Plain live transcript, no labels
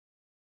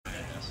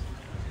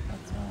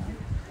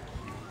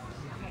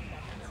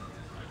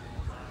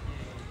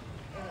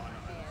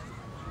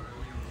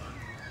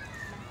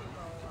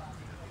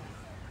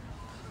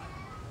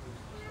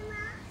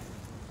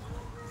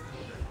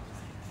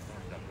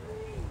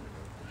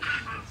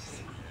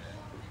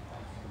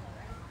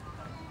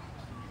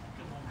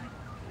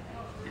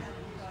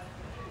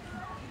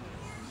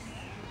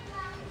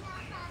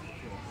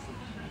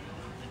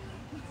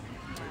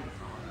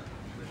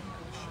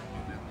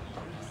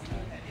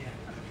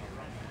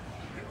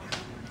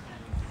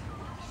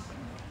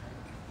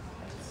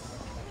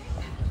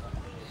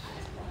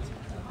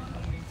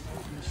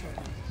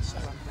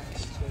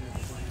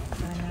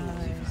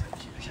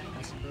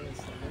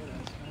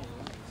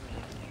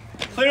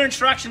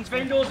instructions,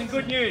 vendors, and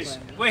good news.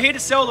 We're here to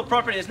sell the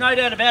property, there's no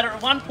doubt about it,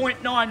 at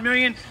 1.9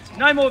 million.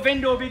 No more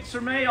vendor bids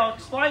from me. I'll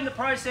explain the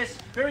process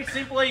very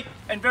simply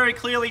and very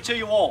clearly to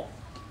you all.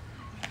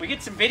 We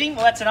get some bidding,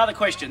 well, that's another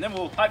question. Then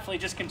we'll hopefully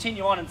just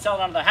continue on and sell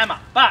it under the hammer.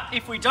 But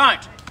if we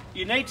don't,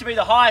 you need to be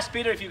the highest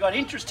bidder. If you've got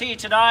interest here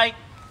today,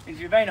 if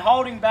you've been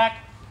holding back,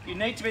 you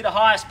need to be the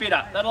highest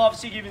bidder. That'll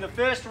obviously give you the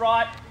first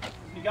right,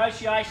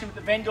 negotiation with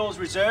the vendor's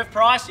reserve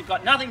price. You've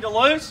got nothing to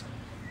lose,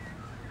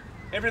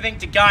 everything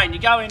to gain. You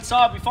go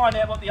inside, we find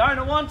out what the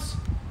owner wants,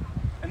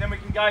 and then we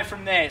can go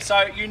from there.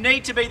 So you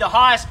need to be the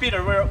highest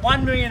bidder. We're at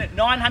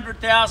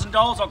 $1,900,000.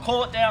 I'll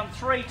call it down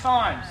 3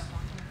 times.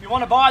 If you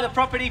want to buy the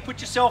property,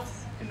 put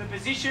yourself in the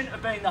position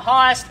of being the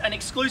highest and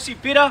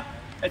exclusive bidder.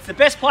 It's the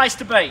best place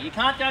to be. You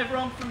can't go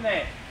wrong from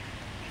there.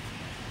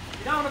 If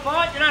you don't want to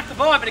buy it, you don't have to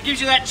buy it, but it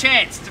gives you that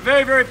chance. It's a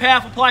very, very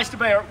powerful place to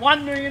be. We're at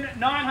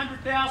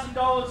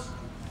 $1,900,000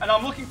 and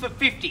I'm looking for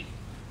 50.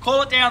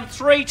 Call it down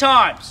 3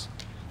 times.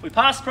 We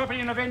pass the property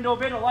in a vendor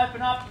bid, it'll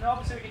open up, and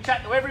obviously we can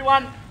chat to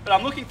everyone, but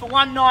I'm looking for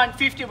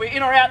 1,950. We're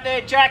in or out there,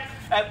 Jack,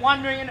 at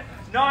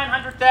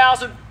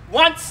 1,900,000,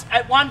 once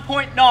at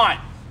 1.9.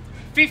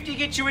 50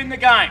 gets you in the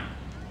game.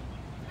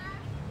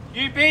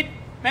 You bid,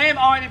 ma'am,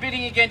 I won't be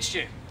bidding against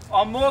you.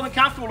 I'm more than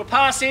comfortable to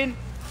pass in,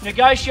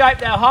 negotiate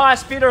with our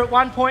highest bidder at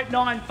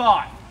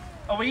 1.95.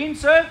 Are we in,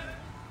 sir?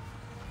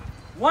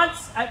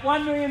 Once at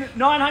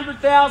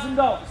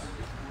 $1,900,000.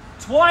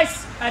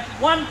 Twice at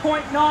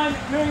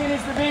 1.9 million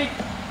is the bid.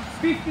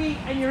 50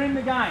 and you're in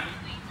the game.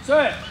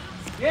 Sir,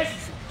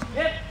 yes?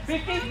 Yep,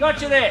 50,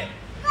 got you there.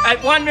 At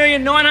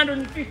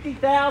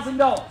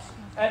 $1,950,000.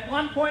 At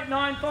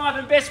 1.95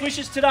 and best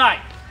wishes today.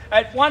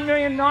 At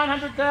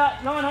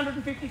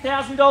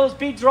 $1,950,000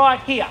 bids right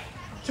here.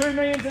 2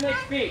 million's the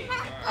next bid.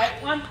 At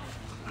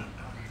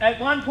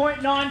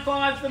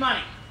 1.95 is the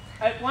money.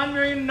 At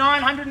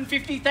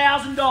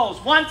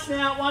 $1,950,000. Once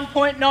now at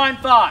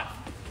 1.95.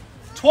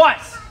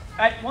 Twice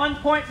at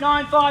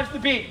 1.95 is the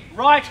bid.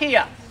 Right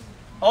here.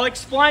 I'll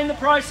explain the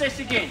process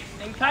again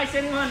in case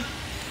anyone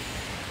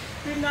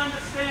didn't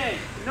understand.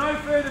 No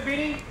further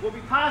bidding. We'll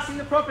be passing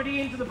the property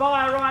into the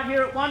buyer right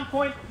here at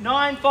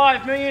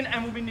 1.95 million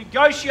and we'll be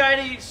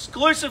negotiating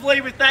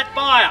exclusively with that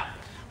buyer.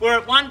 We're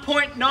at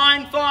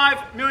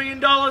 $1.95 million,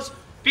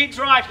 bids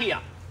right here.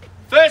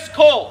 First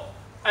call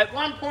at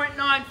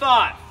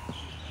 1.95.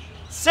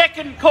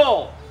 Second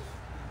call.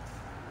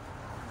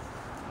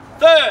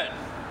 Third,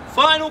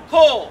 final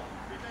call.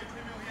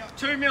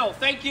 2 mil.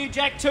 Thank you,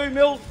 Jack. 2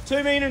 mil.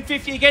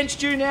 2,050,000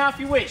 against you now if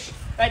you wish.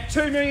 At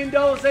 $2 million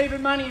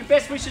even money and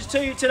best wishes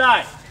to you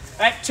today.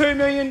 At $2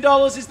 million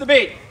is the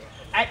bid.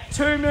 At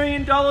 $2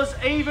 million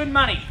even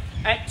money.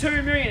 At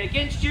 $2 million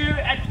against you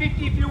at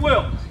 50 if you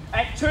will.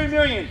 At $2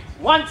 million.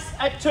 Once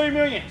at $2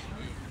 million.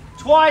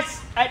 Twice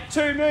at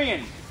 $2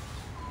 million.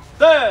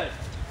 Third,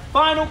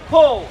 final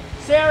call.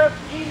 Sarah,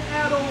 in,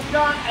 out, all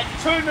done at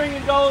 $2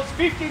 million.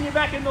 50 and you're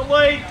back in the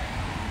lead.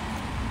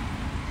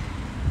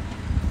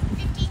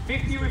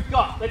 50 we've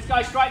got. Let's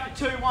go straight to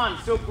 2-1.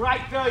 Still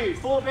great value.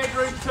 4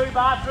 bedrooms, 2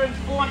 bathrooms,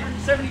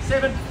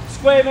 477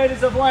 square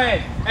metres of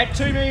land. At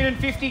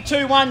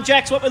 $2,050,000, 2-1.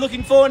 Jack's what we're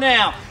looking for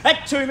now.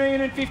 At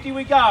 $2,050,000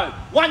 we go.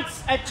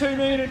 Once at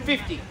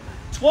 $2,050,000.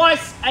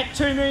 Twice at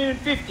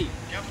 $2,050,000.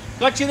 Yep.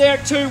 Got you there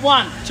at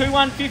 2-1.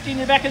 2,150 and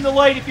you're back in the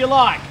lead if you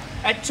like.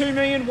 At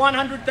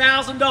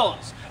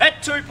 $2,100,000.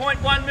 At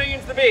 2.1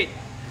 million's the bid.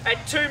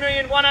 At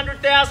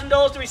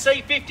 $2,100,000, do we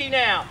see 50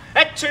 now?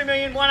 At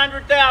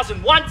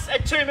 $2,100,000. Once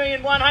at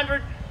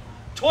 $2,100,000.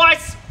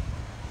 Twice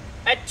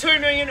at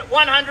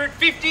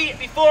 $2,150,000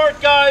 before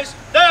it goes.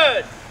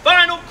 Third,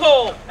 final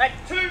call at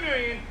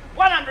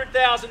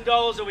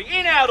 $2,100,000. Are we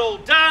in, out, all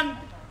done?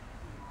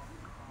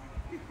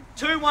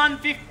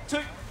 2,150.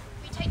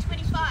 We take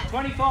 25.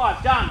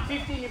 25, done.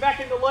 50 and you're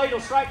back in the lead or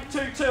straight to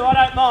 2-2, I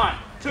don't mind.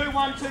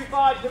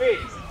 2,125 the bid.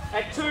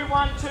 At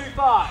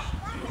 2,125.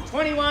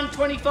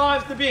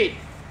 21.25 the bid.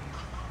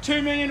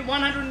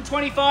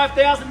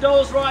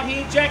 $2,125,000 right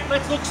here, Jack.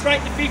 Let's look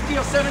straight to 50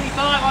 or 75.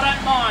 I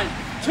don't mind.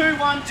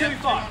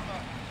 2,125.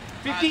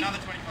 50.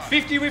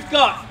 50 we've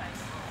got.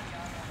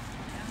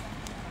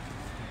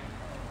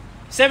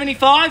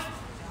 75.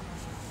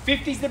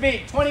 50's the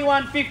bid.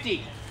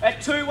 21.50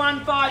 at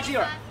 2,150.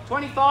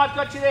 25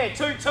 got you there.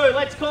 2-2.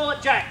 Let's call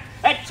it, Jack.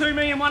 At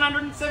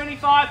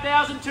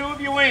 $2,175,000. 2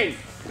 of you win.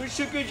 Good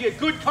should give you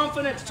good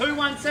confidence.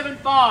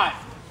 2,175.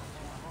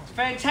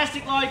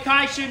 Fantastic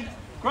location,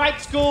 great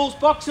schools,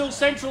 Box Hill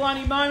Central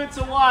only moments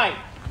away.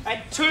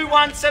 At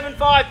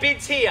 2,175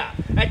 bids here.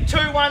 At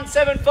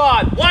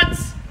 2,175.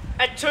 Once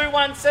at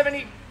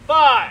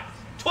 2,175.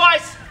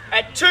 Twice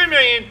at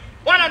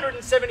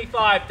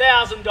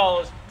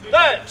 $2,175,000.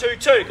 Third,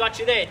 2-2, got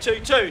you there,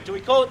 2-2. Do we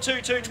call it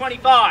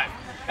 2,225?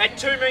 At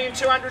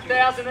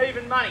 $2,200,000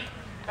 even money.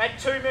 At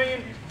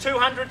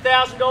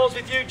 $2,200,000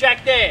 with you,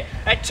 Jack, there.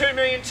 At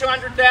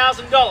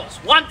 $2,200,000.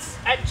 Once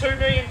at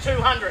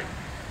 $2,200,000.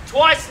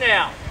 Twice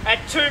now at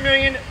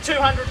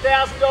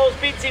 $2,200,000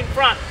 bids in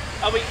front.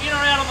 Are we in or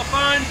out on the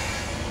phone?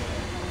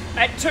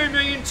 At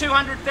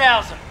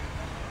 $2,200,000.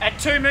 at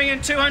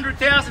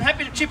 2,200,000.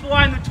 Happy to chip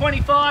away in the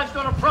 25s,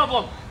 not a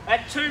problem.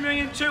 At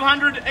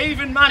 2,200,000,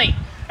 even money.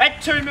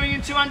 At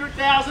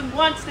 2,200,000,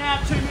 once now,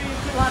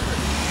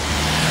 2,200,000.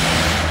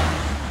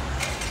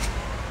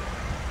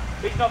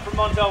 He's not from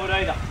Mont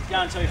either, he's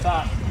going too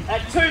fast.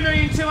 At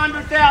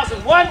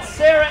 2,200,000, once,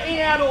 Sarah, in,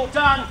 out, all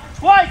done.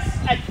 Twice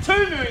at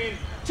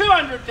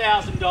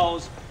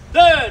 $2,200,000.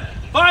 Third,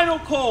 final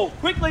call,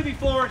 quickly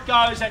before it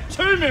goes, at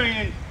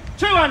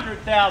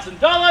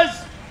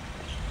 $2,200,000.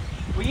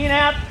 We in,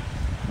 out.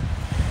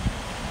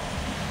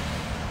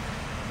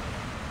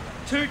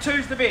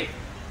 2-2's the bid.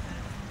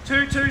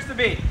 2-2's the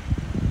bid.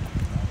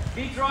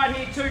 Bid's right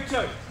here,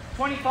 2-2.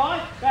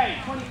 25,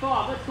 bang,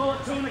 25. Let's call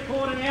it 2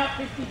 1/4 now,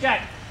 50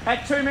 Jack.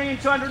 At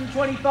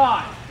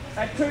 2,225,000.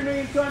 At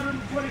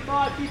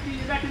 2,225,000, 50,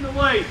 you're back in the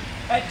lead.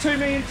 At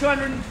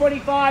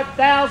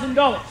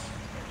 $2,225,000.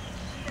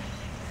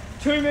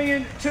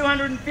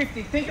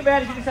 2,250,000. Think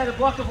about it, if you just had a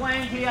block of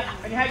land here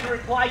and you had to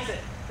replace it.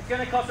 It's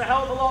going to cost a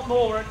hell of a lot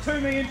more. We're at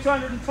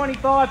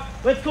 2,225,000.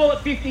 Let's call it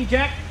 50,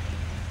 Jack.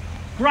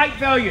 Great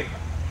value.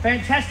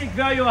 Fantastic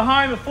value. A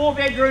home of 4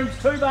 bedrooms,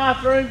 2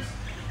 bathrooms,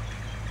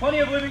 plenty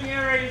of living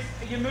areas.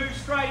 You move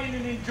straight in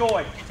and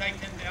enjoy. You take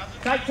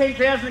 10,000? Take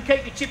 10,000 and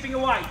keep your chipping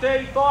away.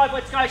 35,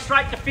 let's go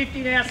straight to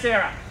 50 now,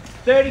 Sarah.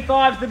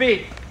 35's the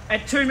bid.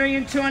 At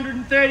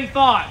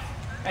 2,235,000.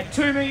 At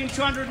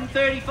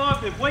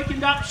 2,235,000, they've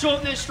weakened up,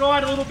 shortened their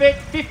stride a little bit.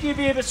 50 will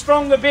be a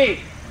stronger bid.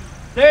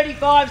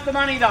 35's the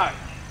money though.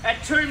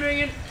 At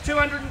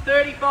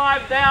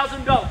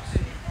 $2,235,000.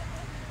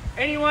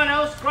 Anyone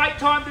else? Great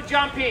time to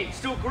jump in.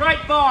 Still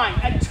great buying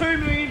at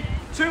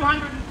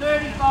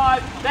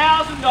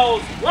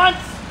 $2,235,000 once.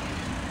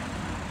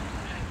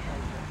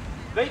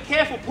 Be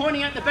careful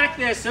pointing at the back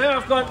there, sir.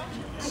 I've got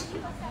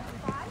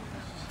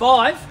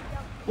 5.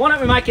 Why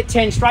don't we make it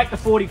 10 straight to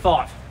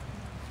 45?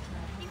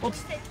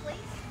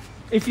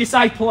 If you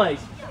say please.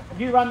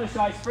 You run the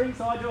show, Spring,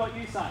 so I do what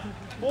you say.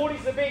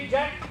 40's the big,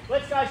 Jack.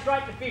 Let's go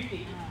straight to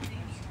 50.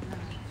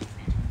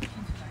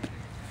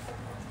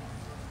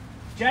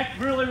 Jack,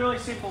 really, really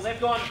simple. They've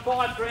gone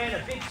 5 grand,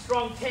 a big,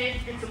 strong 10,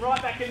 gets them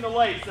right back in the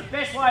lead. It's the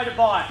best way to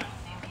buy it.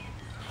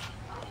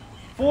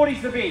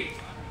 40's the bid.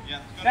 Yeah,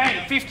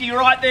 bang, 50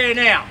 right there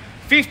now.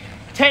 50,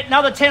 10,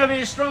 another 10 will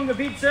be a stronger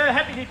bid, sir.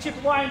 Happy to chip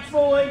away in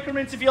small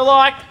increments if you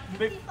like.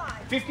 55.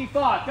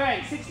 55,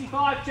 bang.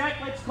 65,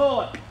 Jack, let's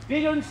call it.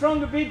 Bigger and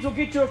stronger bids will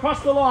get you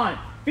across the line.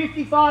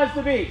 55's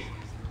the bid.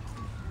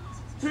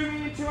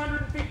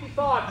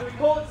 2,255,000. Do we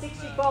call it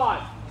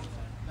 65?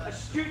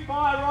 Astute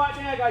buyer right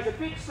now goes a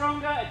bit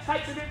stronger. It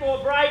takes a bit more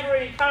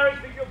bravery and courage,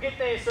 but you'll get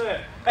there,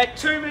 sir. At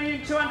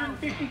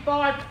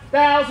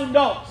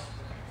 $2,255,000.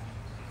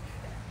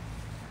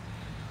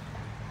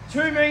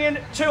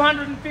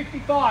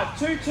 2,255,000.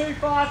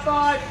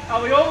 2,255,000.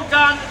 Are we all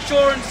done?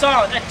 Sure and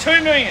silent. At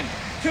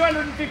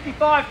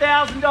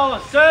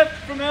 $2,255,000. Sir,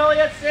 from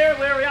earlier, Sarah,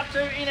 where are we up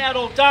to? In, out,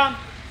 all done.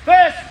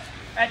 First,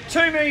 at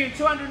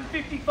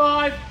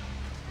 $2,255,000.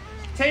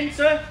 10,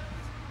 sir.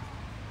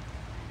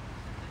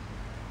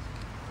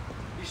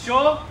 You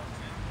sure?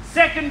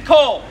 Second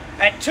call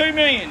at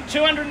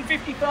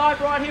 $2,255,000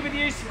 right here with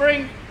you,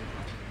 Spring.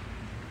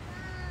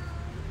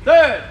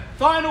 Third,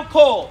 final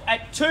call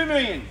at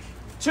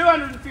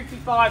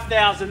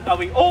 $2,255,000. Are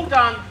we all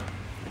done?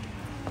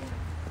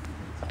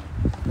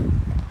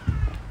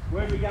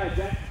 Where do we go,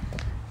 Jack?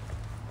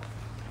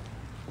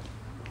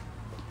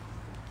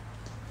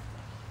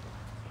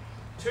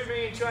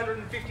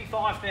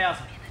 $2,255,000.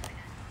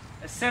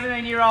 A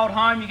 17-year-old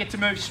home you get to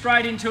move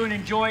straight into and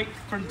enjoy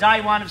from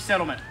day one of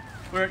settlement.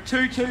 We're at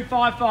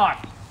 2,255.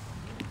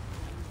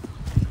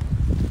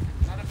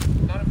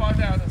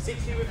 95,000.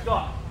 60 we've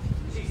got.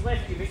 She's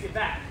left you, but you're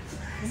back.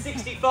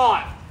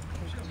 65.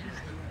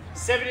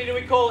 70 do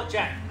we call it,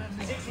 Jack?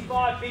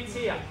 65 bids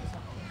here.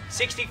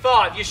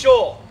 65, you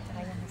sure?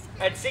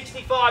 At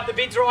 65, the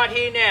bid's right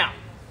here now.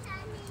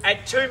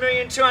 At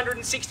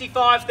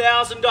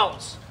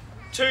 $2,265,000.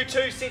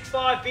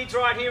 2,265 bids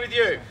right here with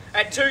you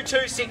at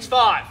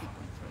 2,265.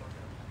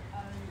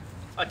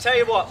 I tell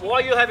you what,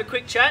 while you have a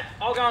quick chat,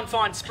 I'll go and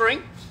find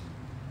Spring.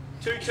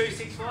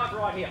 2,265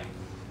 right here.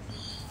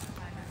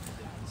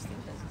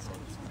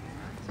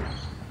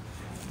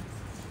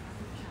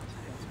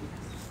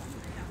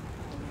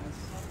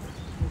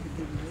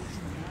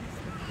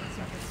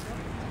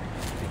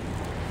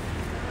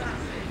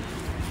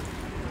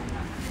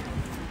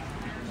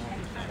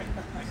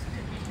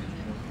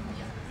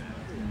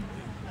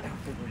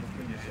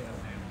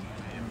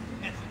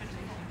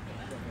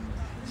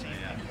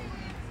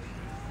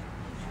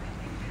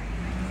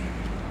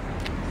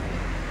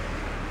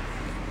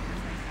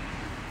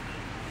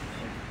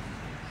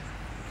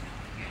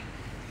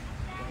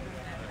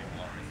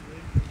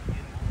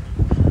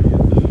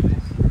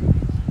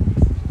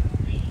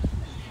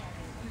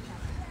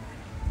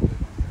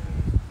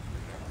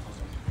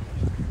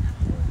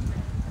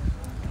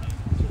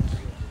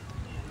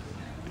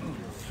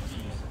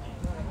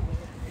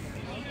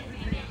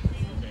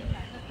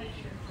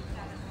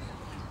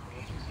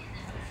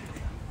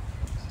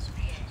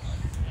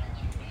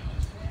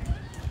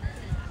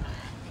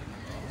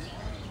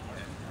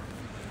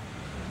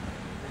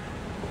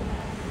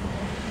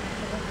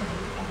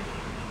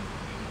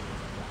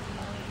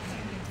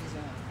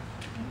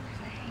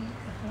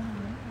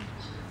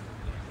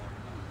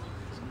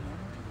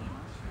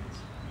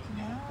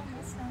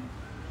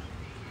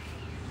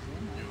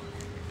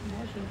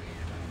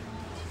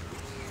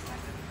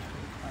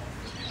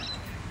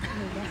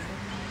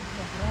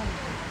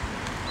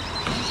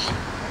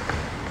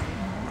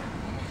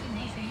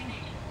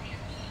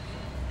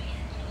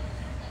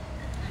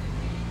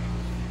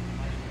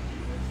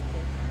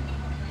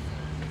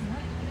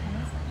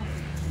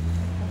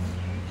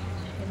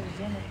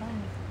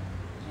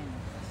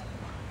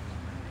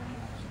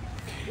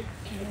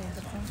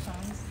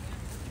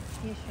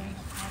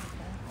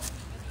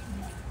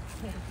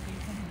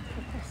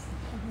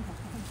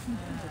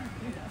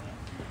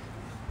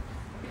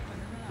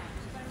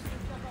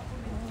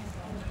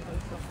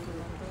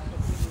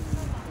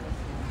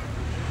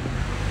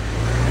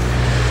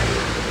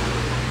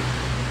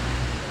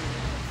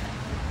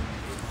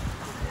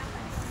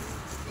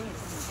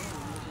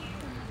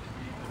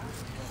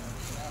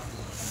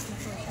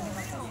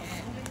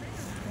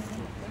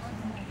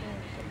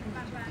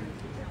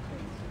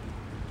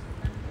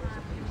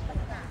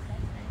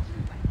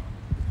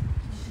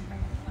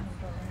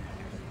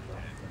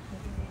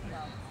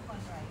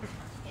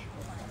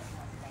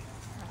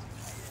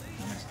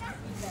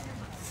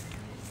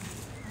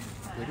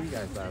 Where do you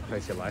guys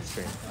post your live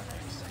stream?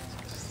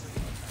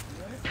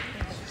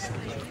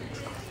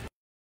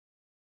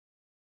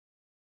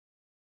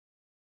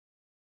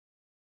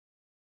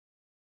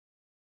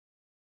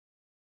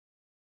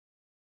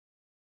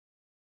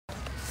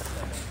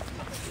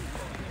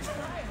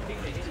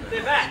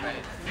 They're back.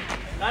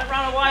 Don't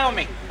run away on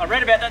me. I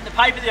read about that in the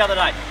paper the other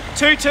day.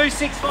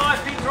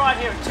 2265 bids right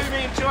here at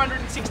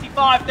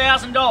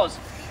 $2,265,000.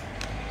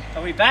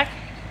 Are we back?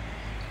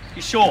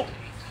 You sure?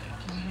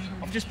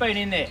 I've just been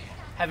in there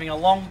having a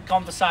long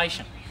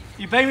conversation.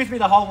 You've been with me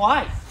the whole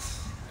way.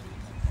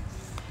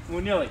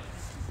 Well, nearly.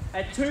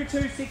 At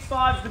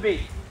 2265 is the bid.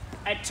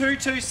 At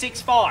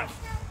 2265.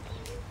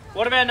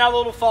 What about another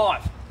little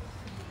 5?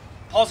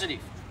 Positive.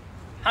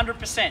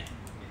 100%.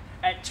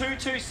 At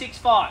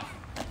 2265.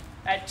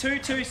 At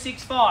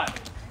 2265.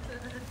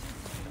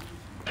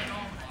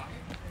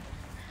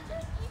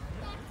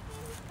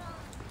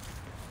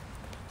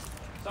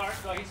 Sorry,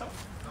 did I hear something?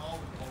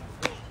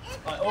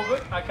 Right, all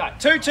good? Okay.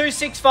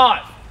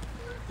 2265.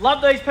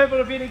 Love these people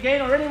to bid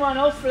again, or anyone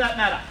else for that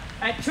matter.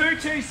 At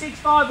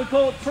 2265, we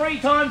call it 3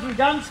 times we've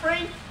done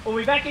spring, or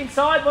we're back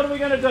inside. What are we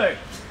going to do?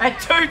 At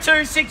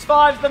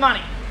 2265 is the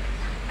money.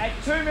 At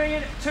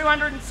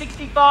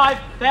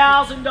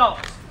 $2,265,000.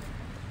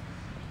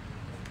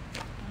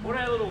 What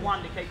about a little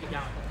 1 to keep you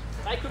going?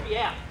 They could be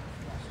out.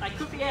 They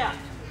could be out.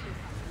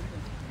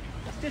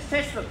 Let's just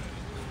test them.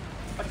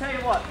 I tell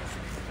you what,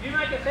 you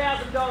make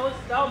 $1,000,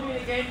 they'll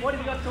bid again. What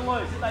have you got to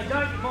lose? If they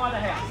don't, you buy the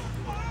house.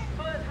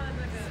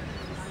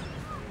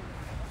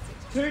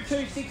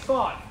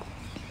 2265.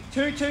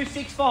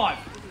 2265.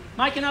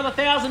 Make another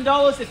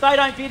 $1,000. If they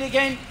don't bid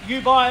again,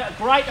 you buy a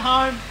great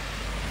home,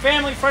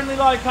 family-friendly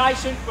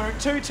location. We're at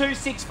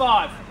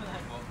 2265.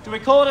 Do we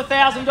call it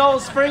 $1,000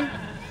 spring?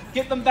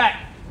 Get them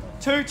back.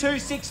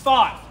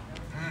 2265.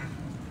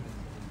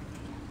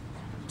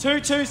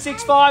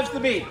 2265 is the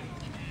bid.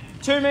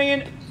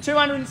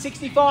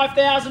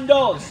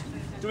 $2,265,000.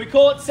 Do we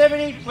call it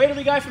 70? Where do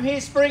we go from here?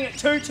 Spring at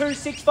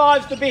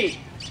 2265 is the bid.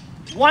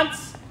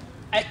 Once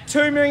at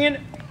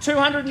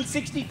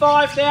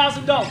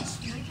 $2,265,000.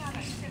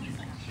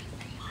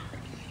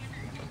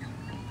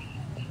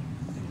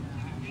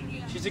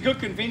 She's a good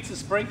convincer,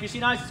 Spring, because she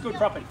knows it's good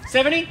property.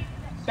 70?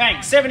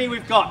 Bang, 70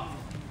 we've got.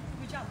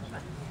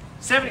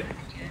 70.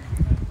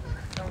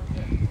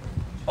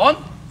 On?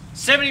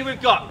 70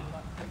 we've got.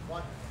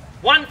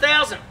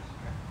 1,000.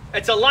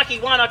 It's a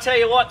lucky one, I tell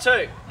you what,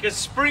 too, because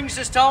Spring's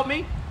just told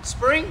me,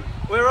 Spring,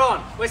 we're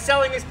on. We're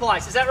selling this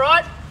place. Is that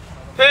right?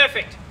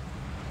 Perfect.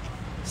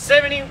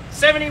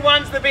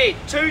 71's the bid.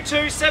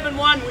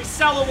 2271, we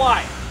sell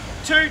away.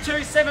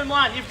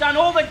 2271. You've done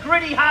all the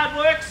gritty hard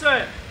work,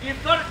 sir.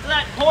 You've got it to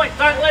that point.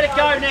 Don't let it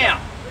go now.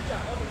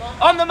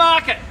 On the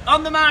market.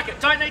 On the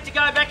market. Don't need to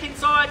go back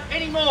inside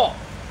anymore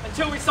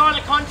until we sign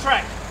a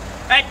contract.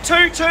 At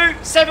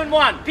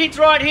 2271. Bid's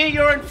right here,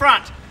 you're in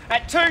front.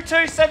 At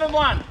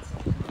 2271.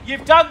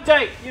 You've dug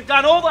deep. You've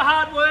done all the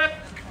hard work,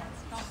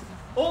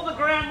 all the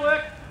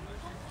groundwork.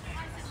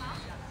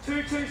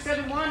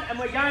 2271, and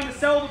we're going to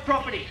sell the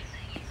property.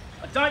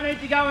 I don't need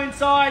to go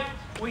inside.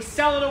 We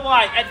sell it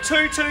away at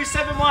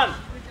 2271.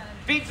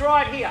 Bid's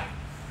right here.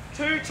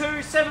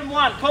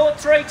 2271. Call it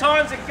 3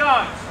 times, it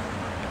goes.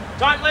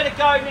 Don't let it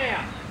go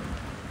now.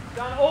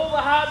 Done all the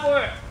hard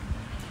work.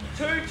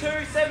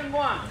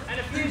 2271, and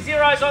a few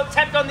zeros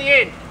tapped on the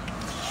end.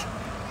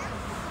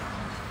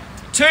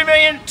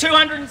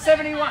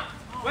 2,271.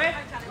 Where?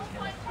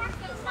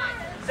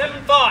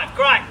 75.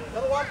 Great.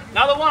 Another one.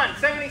 Another one.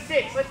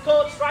 76. Let's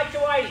call it straight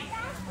to 80.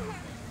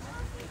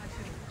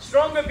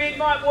 Stronger bid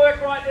might work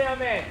right now,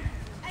 man.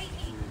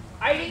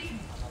 80.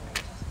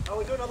 Oh,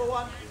 we do another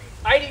one.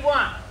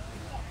 81.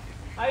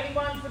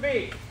 81's the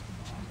bid.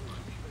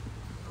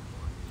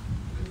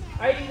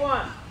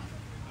 81.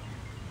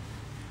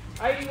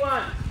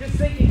 81. Just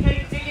think you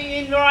keep digging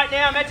in right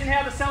now. Imagine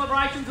how the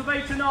celebrations will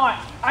be tonight.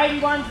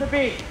 81's the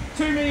bid.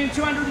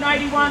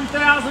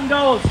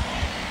 $2,281,000.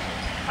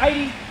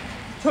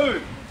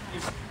 82.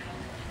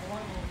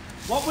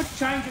 What would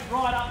change it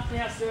right up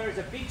now, sir, is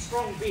a big,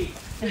 strong bid.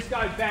 Just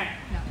go bang.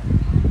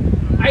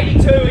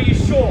 82, are you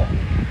sure?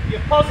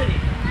 You're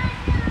positive?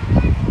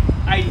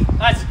 80.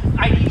 That's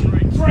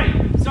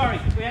 83. Sorry,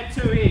 we had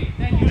 2 here.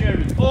 Thank you,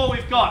 Jeremy. All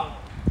we've got.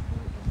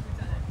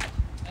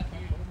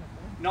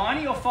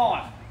 90 or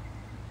 5?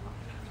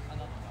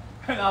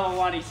 Another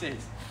one, he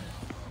says.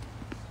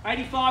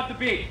 85 the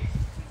bid.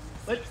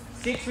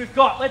 6 we've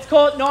got. Let's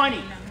call it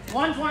 90.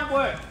 Ones won't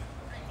work.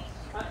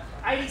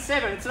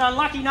 87. It's an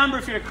unlucky number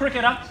if you're a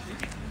cricketer.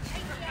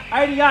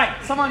 88.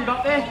 Someone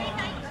got there?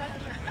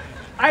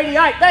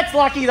 88. That's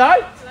lucky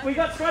though. We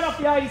got straight off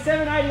the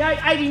 87, 88,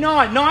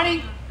 89.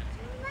 90?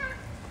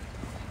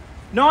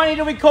 90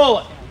 do we call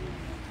it?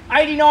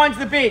 89's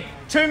the bid.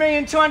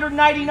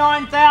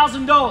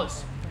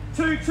 $2,289,000.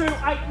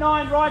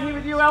 2289 right here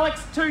with you,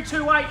 Alex.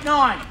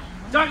 2289.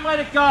 Don't let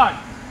it go.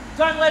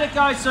 Don't let it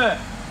go, sir.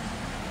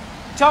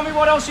 Tell me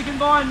what else you can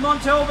buy in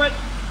Mont.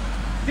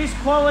 This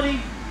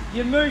quality,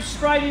 you move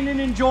straight in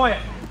and enjoy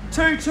it.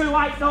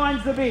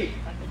 2289's the bid.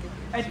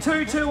 At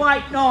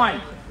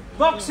 2289.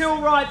 Box Hill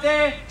right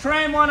there,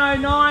 Tram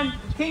 109,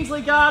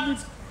 Kingsley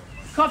Gardens,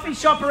 coffee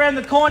shop around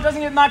the corner,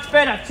 doesn't get much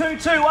better.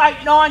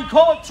 2289,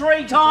 call it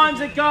 3 times,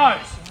 it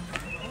goes.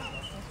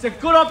 It's a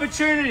good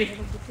opportunity.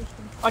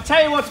 I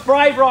tell you what's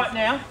brave right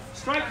now,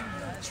 straight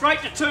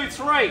to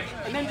 2-3,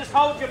 and then just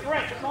hold your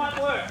breath, it might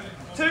work.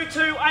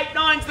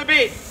 2289's the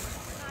bid.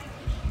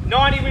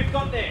 90 we've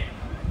got there.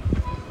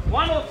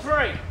 1 or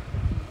 3?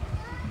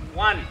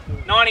 1,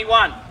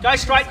 91. Go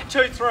straight to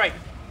 2-3.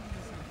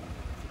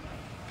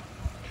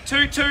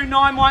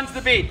 2291's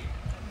the bid.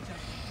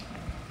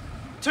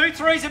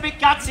 2-3's a bit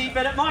gutsy,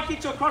 but it might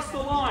get you across the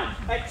line.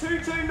 At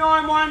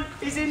 2291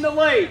 is in the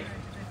lead.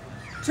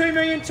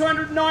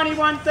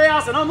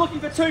 2,291,000. I'm looking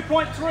for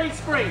 2.3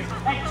 spring.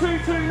 At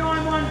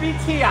 2291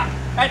 bids here.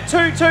 At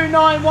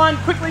 2291,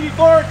 quickly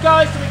before it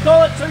goes, do we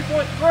call it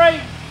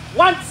 2.3?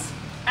 Once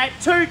at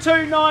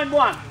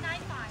 2291.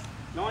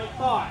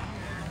 95.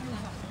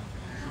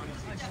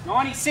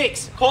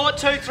 96. Call it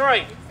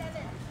 2-3.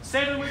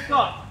 7 we've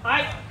got.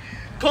 8.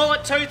 Call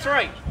it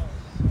 2-3.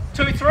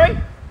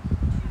 2-3?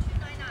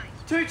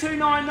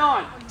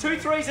 2299.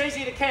 2-3's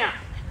easy to count.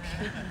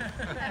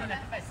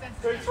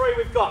 2-3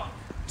 we've got.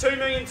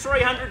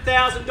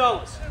 $2,300,000.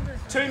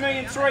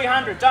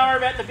 2,300,000. Don't worry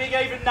about the big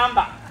even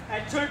number.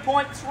 At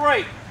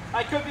 2.3.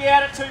 They could be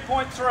out at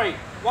 2.3.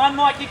 One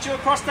might get you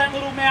across that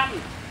little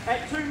mountain.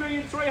 At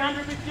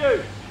 2,300,000 with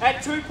you.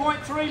 At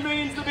 2.3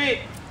 million's the bid.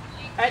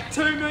 At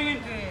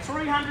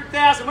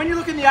 2,300,000. When you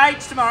look in the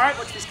age tomorrow,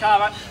 watch this car,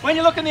 mate. When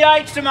you look in the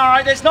age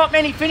tomorrow, there's not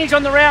many finish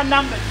on the round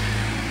numbers.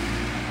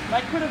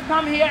 They could have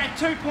come here at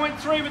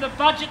 2.3 with a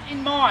budget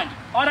in mind.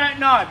 I don't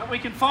know, but we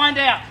can find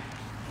out.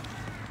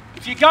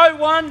 If you go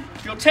 1,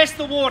 you'll test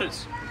the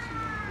waters.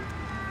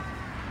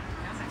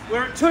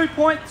 We're at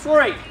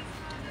 2.3.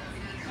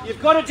 You've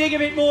got to dig a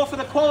bit more for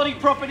the quality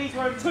properties.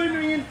 We're at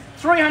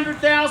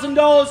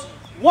 $2,300,000.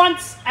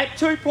 Once at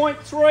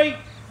 2.3.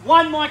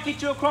 1 might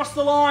get you across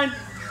the line.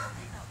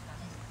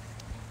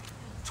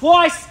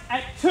 Twice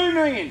at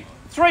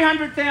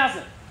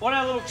 2,300,000. What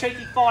a little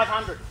cheeky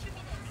 500.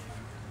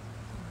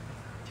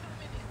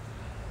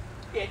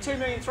 Yeah,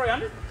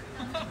 2,300,000.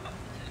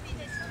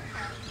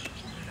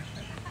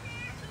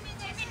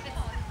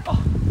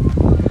 Oh.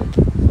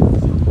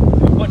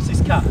 Watch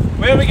this car.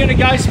 Where are we going to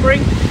go,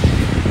 Spring?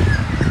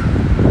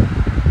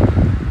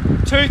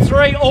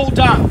 2-3, all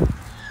done.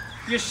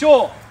 You're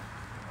sure?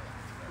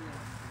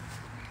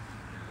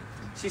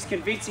 She's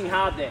convincing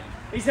hard there.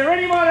 Is there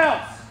anyone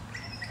else?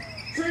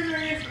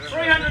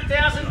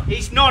 2,300,000.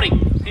 He's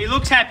nodding. He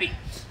looks happy.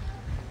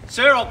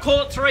 Sir, I'll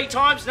call it 3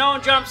 times. No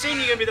one jumps in.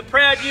 You're going to be the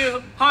proud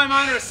new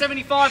homeowner of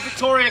 75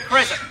 Victoria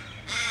Crescent.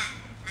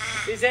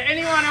 Is there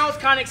anyone else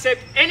can't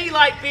accept any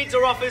late bids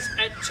or offers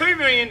at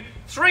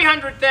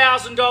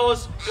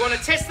 $2,300,000? You want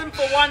to test them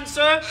for 1,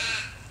 sir?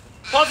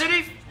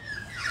 Positive?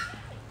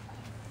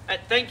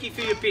 Thank you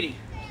for your bidding.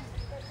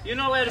 You're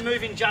not allowed to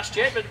move in just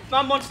yet, but if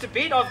Mum wants to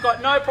bid, I've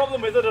got no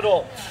problem with it at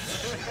all.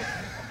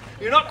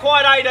 You're not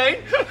quite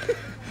 18.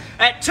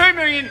 At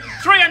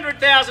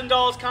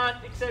 $2,300,000, can't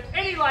accept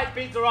any late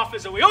bids or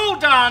offers. Are we all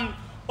done?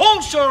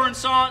 All sure and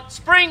silent.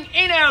 Spring,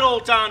 in, out,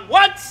 all done.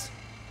 Once.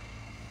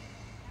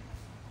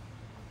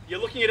 You're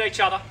looking at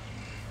each other.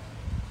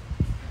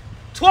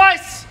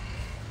 Twice.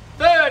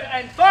 Third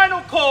and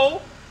final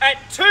call at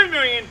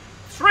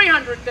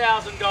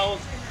 $2,300,000.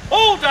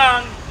 All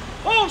done.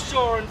 All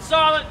sure and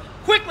silent.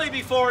 Quickly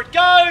before it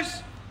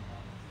goes.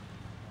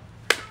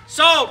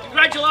 Sold.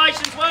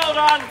 Congratulations. Well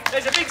done.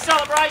 There's a big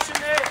celebration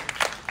there.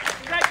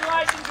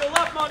 Congratulations. You'll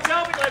love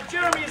Montel. We'll have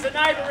Jeremy as a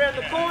neighbour around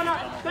the corner.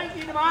 Thank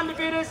you to my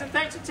underbidders and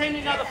thanks for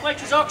attending another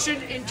Fletchers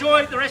auction.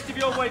 Enjoy the rest of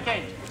your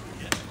weekend.